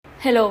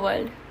Hello,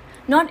 world.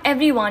 Not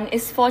everyone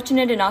is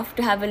fortunate enough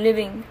to have a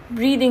living,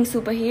 breathing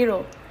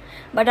superhero,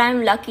 but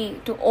I'm lucky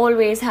to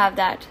always have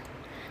that.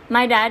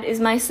 My dad is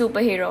my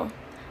superhero.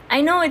 I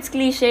know it's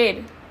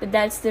cliched, but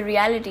that's the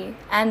reality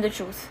and the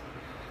truth.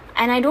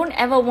 And I don't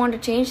ever want to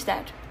change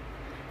that.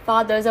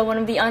 Fathers are one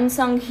of the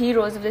unsung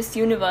heroes of this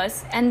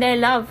universe, and their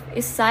love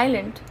is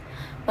silent,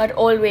 but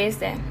always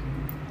there.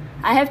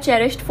 I have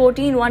cherished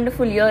 14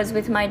 wonderful years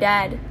with my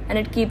dad, and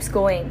it keeps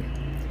going.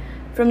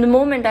 From the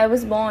moment I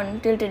was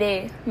born till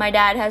today, my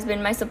dad has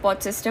been my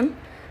support system,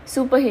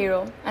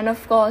 superhero, and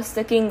of course,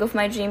 the king of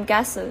my dream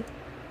castle.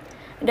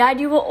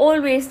 Dad, you were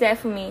always there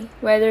for me,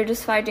 whether it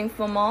is fighting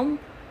for mom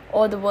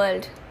or the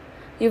world.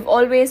 You've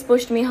always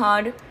pushed me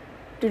hard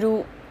to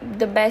do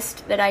the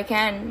best that I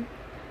can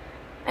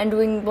and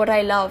doing what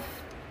I love,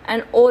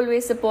 and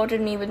always supported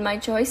me with my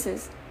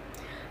choices.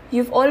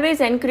 You've always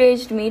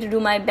encouraged me to do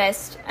my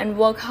best and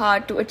work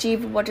hard to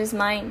achieve what is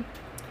mine.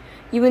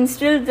 You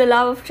instilled the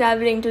love of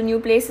traveling to new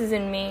places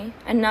in me,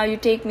 and now you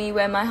take me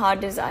where my heart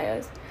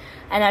desires.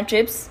 And our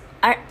trips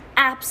are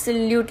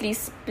absolutely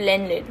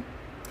splendid.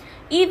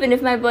 Even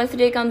if my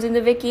birthday comes in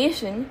the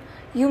vacation,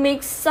 you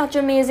make such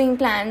amazing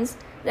plans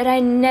that I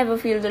never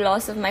feel the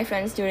loss of my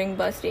friends during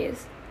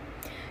birthdays.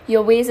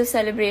 Your ways of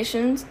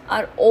celebrations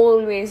are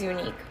always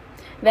unique.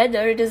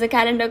 Whether it is a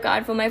calendar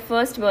card for my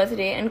first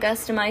birthday and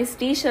customized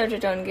t-shirt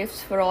return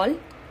gifts for all,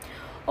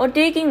 or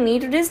taking me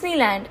to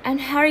Disneyland and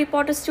Harry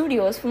Potter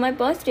Studios for my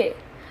birthday.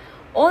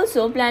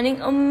 Also planning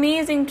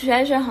amazing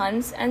treasure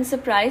hunts and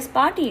surprise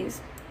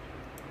parties.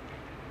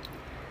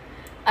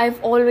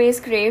 I've always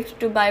craved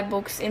to buy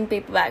books in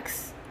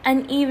paperbacks,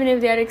 and even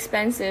if they are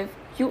expensive,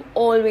 you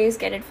always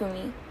get it for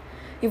me.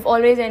 You've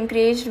always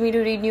encouraged me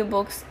to read new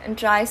books and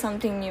try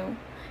something new,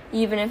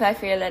 even if I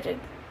fail at it.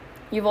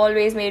 You've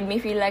always made me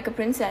feel like a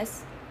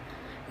princess.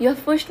 You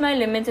have pushed my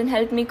limits and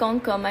helped me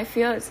conquer my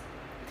fears.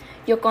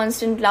 Your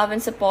constant love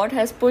and support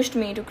has pushed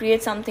me to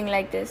create something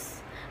like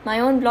this, my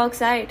own blog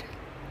site.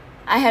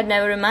 I had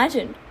never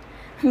imagined.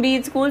 Be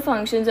it school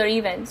functions or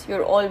events,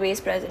 you're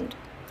always present.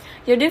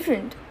 You're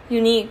different,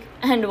 unique,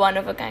 and one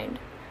of a kind.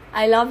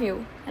 I love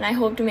you, and I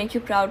hope to make you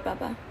proud,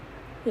 Papa.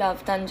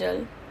 Love,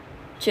 Tanjal.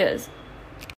 Cheers.